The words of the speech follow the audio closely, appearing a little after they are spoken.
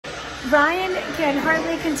Ryan can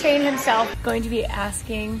hardly contain himself. Going to be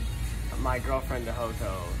asking my girlfriend to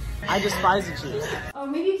Hoko. I despise the Chiefs. Oh,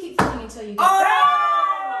 maybe you keep talking until you get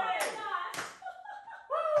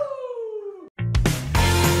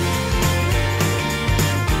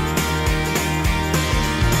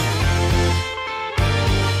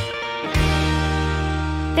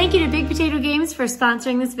Thank you to Big Potato Games for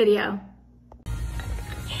sponsoring this video.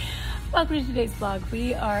 Welcome to today's vlog.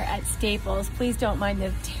 We are at Staples. Please don't mind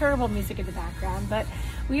the terrible music in the background, but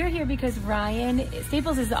we are here because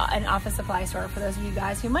Staples is an office supply store. For those of you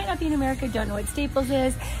guys who might not be in America, don't know what Staples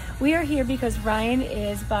is. We are here because Ryan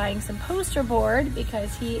is buying some poster board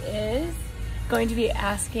because he is going to be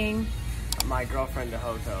asking my girlfriend to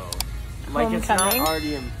Hoko. Like, it's not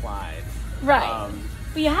already implied. Right.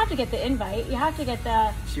 But you have to get the invite. You have to get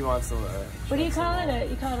the... She wants to... What do you call it?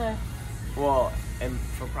 You call it a... Well, and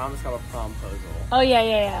for prom, it's called a promposal. Oh,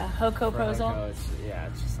 yeah. Hoko-posal.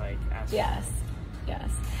 It's just like... Yes.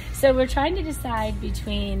 So we're trying to decide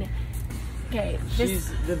between... Okay,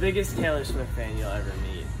 she's the biggest Taylor Swift fan you'll ever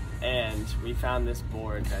meet. And we found this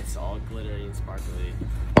board that's all glittery and sparkly.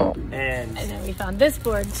 And then we found this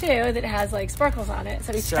board, too, that has, like, sparkles on it.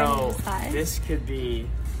 So we're trying to decide. This could be...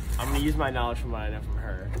 I'm going to use my knowledge from what I know from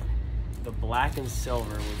her. The black and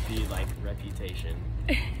silver would be like Reputation.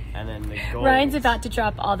 And then the gold. Ryan's about to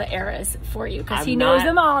drop all the eras for you because he knows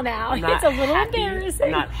them all now. It's a little embarrassing.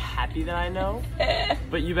 I'm not happy that I know.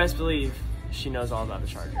 But you best believe she knows all about the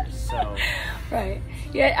Chargers. So. Right.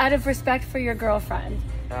 Yeah, out of respect for your girlfriend,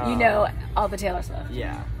 you know all the Taylor Swift.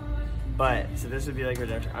 Yeah. But, so this would be like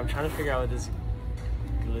redemption. I'm trying to figure out what this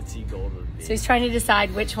glitzy gold would be. So he's trying to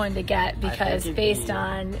decide which one to get because based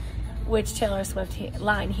on which Taylor Swift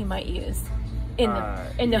line he might use in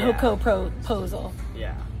the Hoko proposal.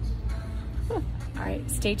 Yeah. All right,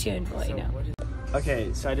 stay tuned. We'll let you know.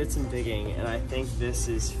 Okay, so I did some digging and I think this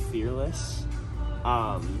is Fearless.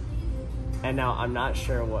 And now I'm not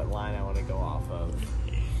sure what line I want to go off of,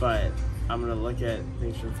 but I'm gonna look at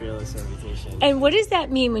things from Fearless and Reputation. And what does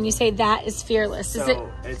that mean when you say that is Fearless?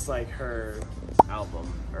 It's like her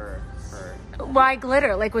album or her. Why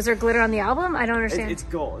glitter? Like, was there glitter on the album? I don't understand. It's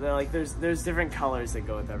gold. There's different colors that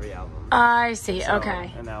go with every album. I see.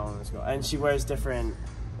 Okay. And that one is gold. And she wears different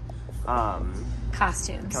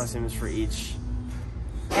costumes for each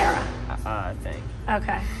era thing.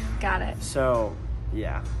 Okay, got it. So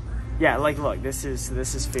yeah. Like, look, this is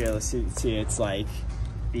Fearless. See, it's like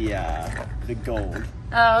the gold.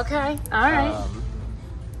 Oh, okay. All right.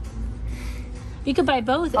 You could buy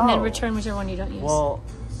both and then return whichever one you don't use. Well,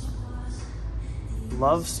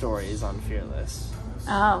 Love Story is on Fearless.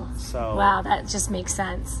 Oh. So. Wow, that just makes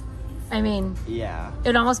sense. I mean. Yeah. It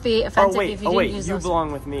would almost be offensive if you didn't use You those.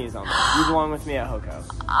 Belong With Me is on there. You Belong With Me at Hoko.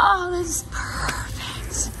 Oh, this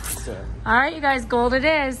is perfect. All right, you guys, gold it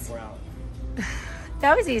is. We're out.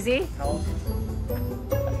 That was easy. How old?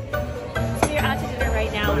 So you're out to dinner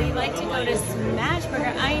right now. We like to go to Smash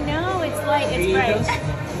Burger. I know, it's light, it's bright.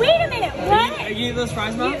 Wait a minute, what? Are you eating those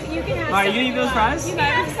fries, Mom? You can have some. Are you gonna eat those fries? You can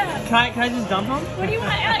have some. Can I just dump them? What do you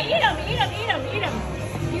want? Oh, eat them.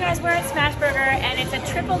 You guys, we're at Smash Burger, and it's a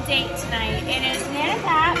triple date tonight. It is Nana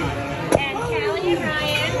Pat, and Callie and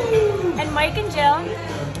Ryan, and Mike and Jill.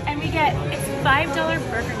 And it's $5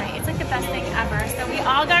 burger night. It's like the best thing ever. So we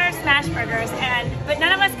all got our Smash Burgers, but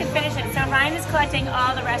none of us could finish it. So Ryan is collecting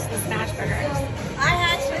all the rest of the Smash Burgers. I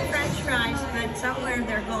had some French fries, but somewhere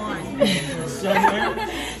they're gone.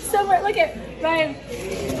 Somewhere, look at Ryan.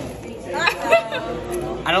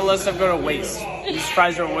 I don't let stuff go to waste. These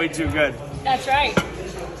fries are way too good. That's right.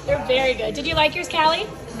 They're very good. Did you like yours, Callie?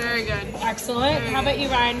 Very good. Excellent. How about you,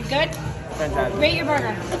 Ryan? Good? Fantastic. Rate your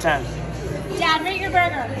burger. A 10. Dad, rate your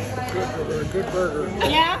burger. Good burger.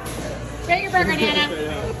 Yeah? Rate your burger, Nana.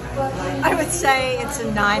 I would say it's a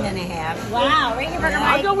 9.5. Wow, rate your burger, Mike.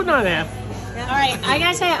 I'll go with 9.5. All right, I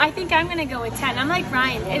gotta tell you, I think I'm gonna go with 10. I'm like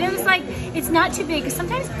Ryan, and it was like, it's not too big, because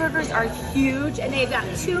sometimes burgers are huge, and they've got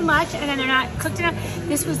too much, and then they're not cooked enough.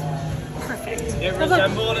 This was perfect. It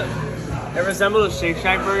resembled a Shake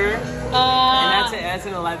Shack burger, and that's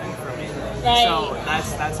an 11 for me. Right. So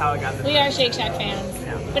that's how I got the burger. We are Shake Shack fans.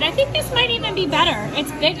 Yeah. But I think this might even be better.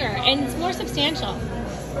 It's bigger, and it's more substantial.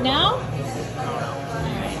 No?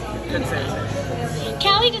 Good sense.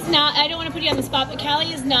 Callie does not, I don't want to put you on the spot, but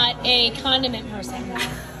Callie is not a condiment person.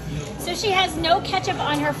 So she has no ketchup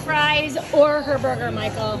on her fries or her burger,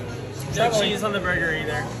 Michael. No cheese on the burger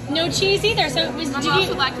either. No cheese either. So it was. I'm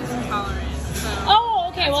also lactose intolerant. So. Oh,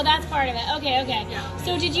 okay. Well, that's part of it. Okay. Yeah.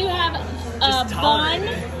 So did you have a bun?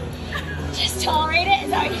 Just tolerate it? Is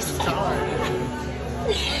that what you said?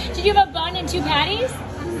 Did you have a bun and 2 patties?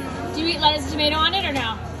 Do you eat lettuce and tomato on it or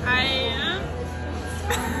no? I am.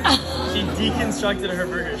 deconstructed her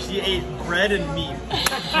burger. She ate bread and meat,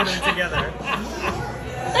 put them together.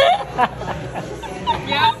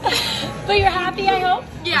 Yeah. But you're happy, I hope?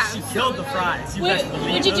 Yeah. She killed the fries. You Would best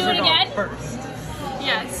believe you do those it are gone again? First.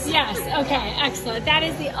 Yes. Yes, okay, excellent. That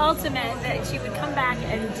is the ultimate, that she would come back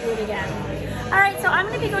and do it again. All right, so I'm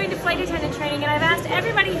going to be going to flight attendant training, and I've asked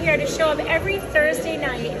everybody here to show up every Thursday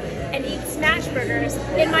night and eat smash burgers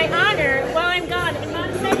in my honor while I'm gone. And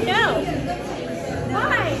Mom said no.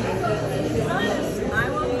 Why? I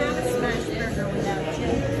won't have a smash burger without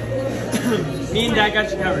you. Me and Dad got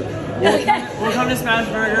you covered. We'll come to Smash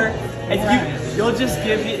Burger. If you'll just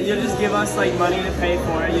give us like money to pay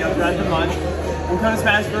for it, you know, throughout the month. We'll come to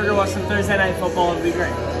Smash Burger, watch some Thursday night football. It'll be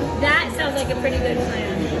great. That sounds like a pretty good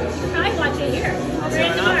plan. I'd watch it here. I'll be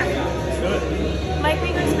in the bar. Mike, can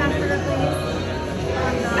we go to Smash Burger, please?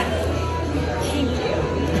 Thank you.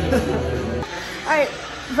 All right,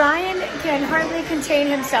 Ryan can hardly contain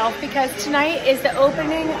himself because tonight is the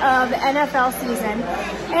opening of the NFL season,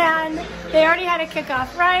 and they already had a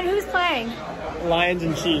kickoff. Ryan, who's playing? Lions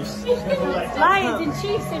and Chiefs. Lions and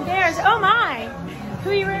Chiefs and Bears. Oh my! Who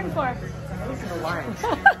are you rooting for? The Lions.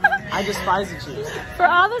 I despise the Chiefs. For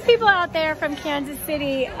all the people out there from Kansas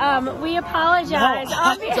City, we apologize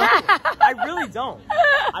on behalf. I really don't.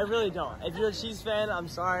 I really don't. If you're a Chiefs fan, I'm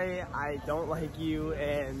sorry. I don't like you,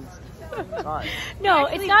 and sorry. No,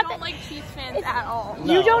 I it's not don't that. like Chiefs fans at all.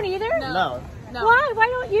 No. You don't either? No. No. Why? Why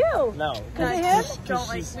don't you? No. Because of him? Don't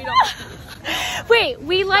like. We don't. Wait,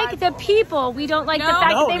 we like the people. We don't like the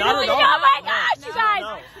fact that they not really. at all. Oh my gosh, you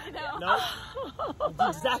guys! No. The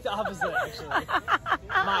exact opposite, actually.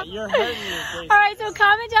 Mike, you're hurting me. Please. All right, so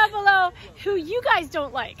comment down below who you guys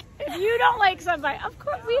don't like. If you don't like somebody, of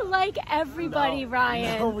course we like everybody,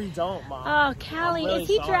 Ryan. No, we don't, Mom. Oh, Callie, really is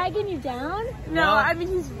he sorry. dragging you down? No, I mean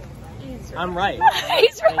he's I'm right.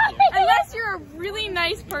 He's right. unless you're a really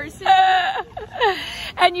nice person.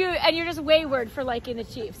 and you're just wayward for liking the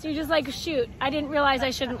Chiefs. You're just like, shoot, I didn't realize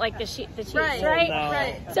I shouldn't like the Chiefs, right? Right. No.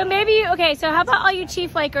 Right. So maybe, okay, so how about all you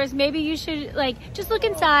Chief likers, maybe you should like just look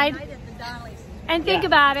inside and think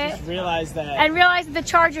about it Just realize that. and realize that the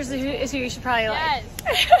Chargers is who you should probably like.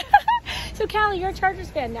 Yes. So Callie, you're a Chargers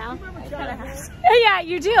fan now. Yeah,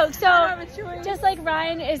 you do. So just like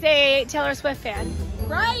Ryan is a Taylor Swift fan.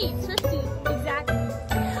 Right. Swifties. Exactly.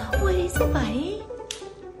 What is it, buddy?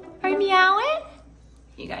 Are you meowing?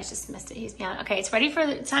 You guys just missed it. He's meowing. Okay, it's ready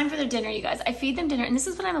for time for their dinner, you guys. I feed them dinner, and this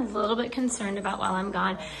is what I'm a little bit concerned about while I'm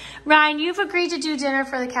gone. Ryan, you've agreed to do dinner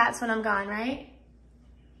for the cats when I'm gone, right?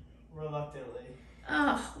 Reluctantly.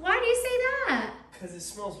 Oh, why do you say that? Because it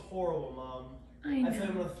smells horrible, Mom. I I know. feel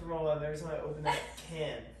I'm going to throw up every time I open that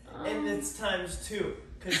can. And it's times 2,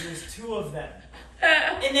 because there's 2 of them.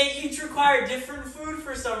 And they each require different food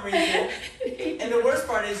for some reason. And the worst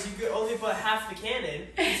part is you could only put half the can in.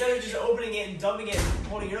 Instead of just opening it and dumping it and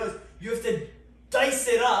holding your nose, you have to dice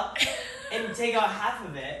it up and take out half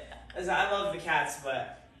of it. As I love the cats,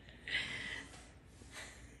 but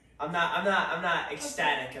I'm not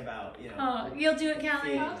ecstatic about, you know. Oh, you'll do it,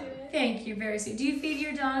 Callie? I'll do it. Thank you, very sweet. Do you feed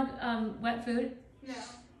your dog wet food? No.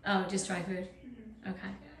 Oh, just dry food? Okay.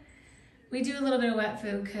 We do a little bit of wet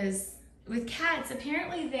food because with cats,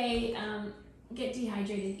 apparently they get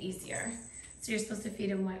dehydrated easier. So you're supposed to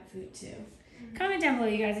feed them wet food too. Comment down below,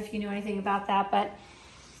 you guys, if you know anything about that, but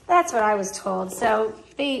that's what I was told. So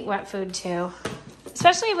they eat wet food too.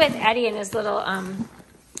 Especially with Eddie and his little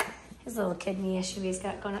kidney issue he's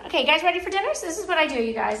got going on. Okay, guys, ready for dinner? So this is what I do,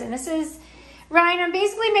 you guys. And this is Ryan. I'm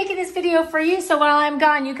basically making this video for you, so while I'm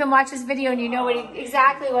gone, you can watch this video and you know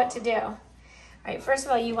exactly what to do. All right, first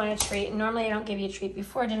of all, you want a treat. Normally, I don't give you a treat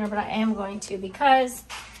before dinner, but I am going to because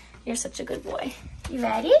you're such a good boy. You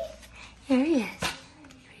ready? Here he is. You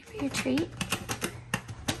ready for your treat?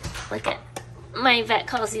 Look at, my vet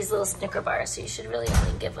calls these little Snicker bars, so you should really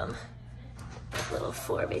only give them little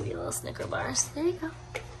 4 baby little Snicker bars. There you go.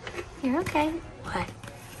 You're okay. What?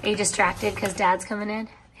 Are you distracted because Dad's coming in?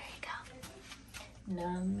 There you go.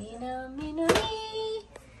 Nummy, nummy, nummy.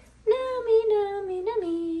 Nummy, nummy,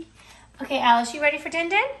 nummy. Okay, Alice, you ready for Din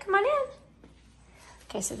Din? Come on in.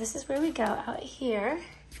 Okay, so this is where we go, out here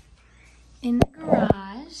in the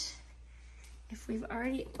garage. If we've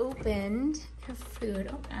already opened the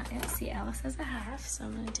food, oh, see, Alice has a half, so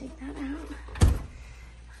I'm gonna take that out.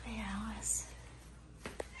 Hi, Alice.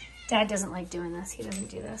 Dad doesn't like doing this. He doesn't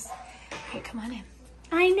do this. All right, come on in.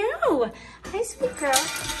 I know. Hi, sweet girl.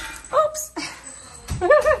 Oops.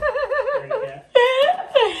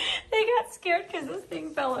 They got scared because this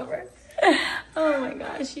thing fell over. Oh my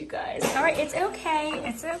gosh, you guys. All right, it's okay.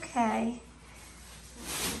 It's okay.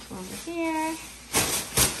 Come over here.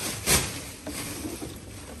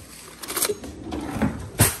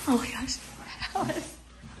 Oh my gosh. Alice.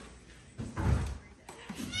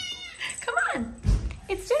 Come on.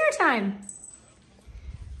 It's dinner time.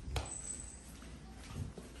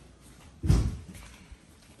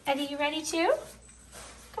 Eddie, you ready too?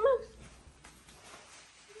 Come on.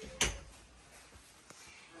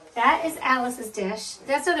 That is Alice's dish.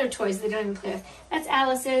 That's other toys they don't even play with. That's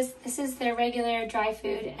Alice's. This is their regular dry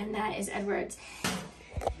food, and that is Edward's.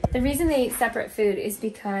 The reason they eat separate food is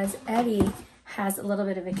because Eddie has a little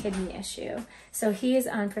bit of a kidney issue. So he is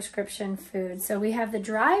on prescription food. So we have the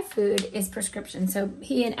dry food is prescription. So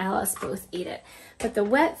he and Alice both eat it. But the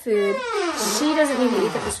wet food, she doesn't need to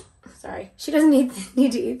eat the she doesn't need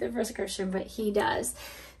to eat the prescription, but he does.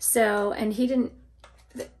 So, and he didn't,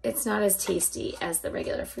 it's not as tasty as the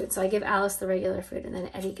regular food. So I give Alice the regular food, and then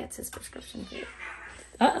Eddie gets his prescription food.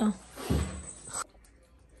 Uh-oh.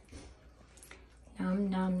 Nom,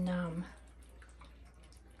 nom, nom.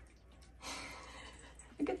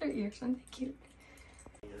 Look at their ears, aren't they cute?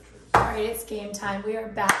 All right, it's game time. We are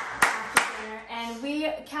back after dinner, and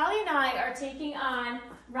Callie and I are taking on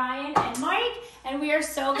Ryan and Mike, and we are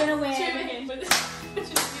so gonna win.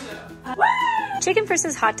 Chicken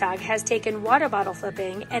vs. Hot Dog has taken water bottle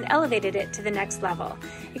flipping and elevated it to the next level.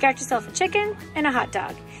 You got yourself a chicken and a hot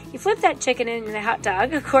dog. You flip that chicken and the hot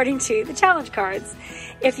dog according to the challenge cards.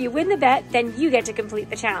 If you win the bet, then you get to complete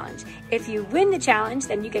the challenge. If you win the challenge,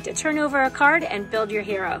 then you get to turn over a card and build your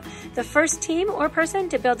hero. The first team or person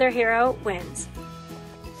to build their hero wins.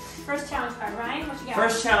 First challenge card, Ryan, what you got?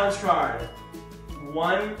 First challenge card.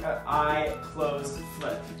 One eye closed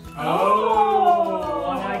flip. Oh!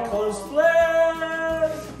 One eye closed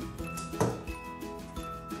flip!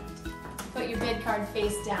 Put your bid card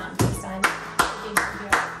face down this time.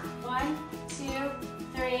 1, 2,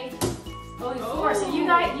 3. Oh, 4. So you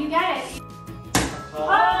got it.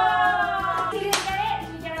 Oh! You didn't get it?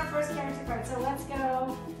 You get our first character card. So let's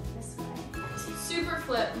go this way. Super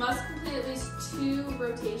flip. Must complete at least 2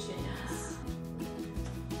 rotations.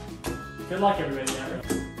 Good luck, everybody.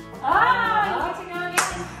 Oh, you get to go again.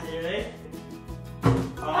 You ready?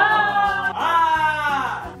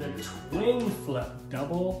 The twin flip.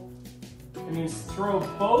 Double. It means throw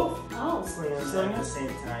both. Oh. Sling them at the same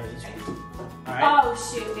time. Alright. Oh,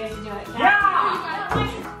 shoot. We have to do it. Yeah!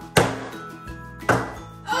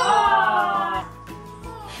 Oh!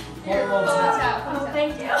 Here, Oh,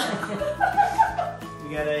 thank you.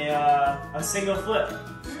 We got a single flip.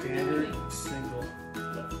 Standard single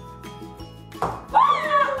flip.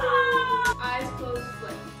 Eyes closed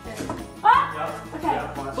flip. Yep. Okay.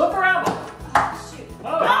 Yep, watch. Flip around. Oh, shoot. Oh,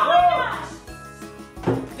 Oh, my gosh.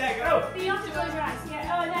 Yeah, go. But you don't have to close your eyes.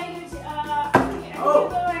 Yeah. Oh, now you do it. Oh.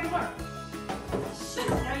 Go back and forth. Shoot.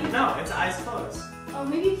 Now you No, it's eyes closed. Oh,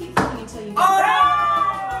 maybe you keep flipping until you. Oh,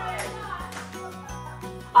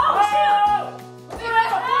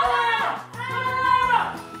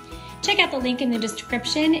 Check out the link in the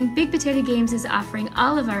description. Big Potato Games is offering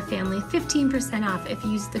all of our family 15% off if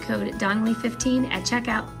you use the code Donnelly15 at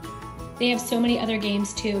checkout. They have so many other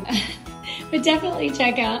games too, but definitely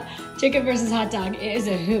check out Chicken vs. Hot Dog. It is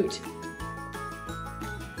a hoot.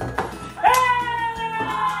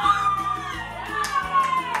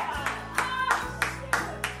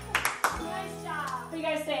 Nice job. What do you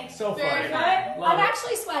guys think? So far. Very Good? Love I'm it.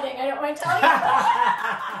 actually sweating. I don't want to tell you.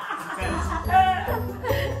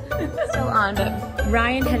 Still on, but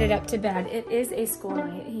Ryan headed up to bed. It is a school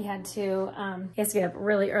night. He has to get up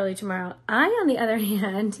really early tomorrow. I, on the other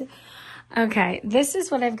hand, okay, this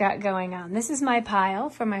is what I've got going on. This is my pile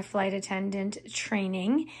for my flight attendant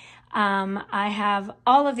training. I have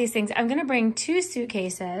all of these things. I'm going to bring 2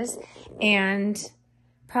 suitcases and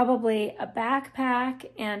probably a backpack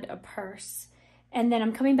and a purse. And then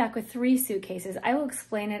I'm coming back with 3 suitcases. I will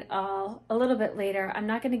explain it all a little bit later. I'm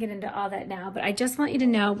not going to get into all that now, but I just want you to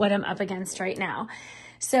know what I'm up against right now.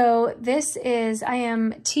 So this is, I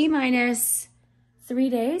am T-minus 3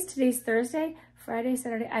 days. Today's Thursday, Friday,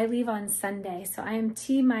 Saturday. I leave on Sunday. So I am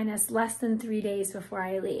T-minus less than 3 days before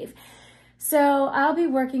I leave. So I'll be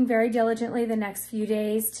working very diligently the next few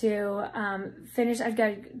days to finish. I've got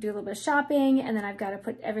to do a little bit of shopping, and then I've got to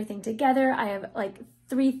put everything together. I have like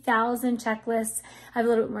 3,000 checklists. I have a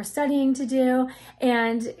little bit more studying to do,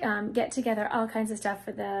 and get together all kinds of stuff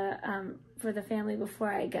for the family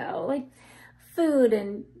before I go, like food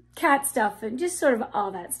and cat stuff and just sort of all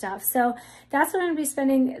that stuff. So that's what I'm going to be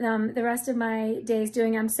spending the rest of my days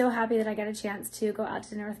doing. I'm so happy that I got a chance to go out to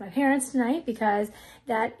dinner with my parents tonight, because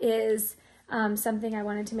that is something I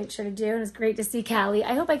wanted to make sure to do. And it's great to see Callie.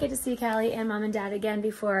 I hope I get to see Callie and Mom and Dad again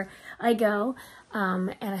before I go.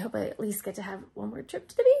 And I hope I at least get to have one more trip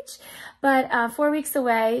to the beach. But 4 weeks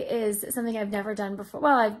away is something I've never done before.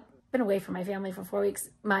 Well, been away from my family for 4 weeks.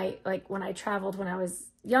 Like when I traveled when I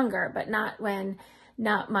was younger, but not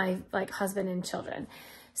my like husband and children.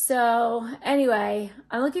 So anyway,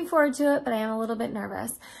 I'm looking forward to it, but I am a little bit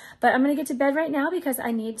nervous. But I'm going to get to bed right now because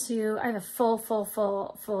I have a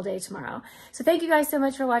full day tomorrow. So thank you guys so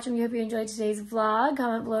much for watching. We hope you enjoyed today's vlog.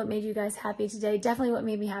 Comment below what made you guys happy today. Definitely what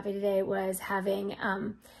made me happy today was having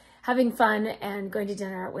fun and going to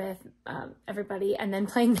dinner with everybody, and then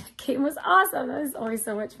playing that game was awesome. That was always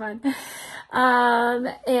so much fun.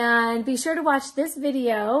 And be sure to watch this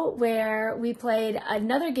video where we played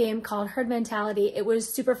another game called Herd Mentality. It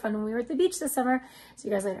was super fun when we were at the beach this summer. See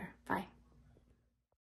you guys later. Bye.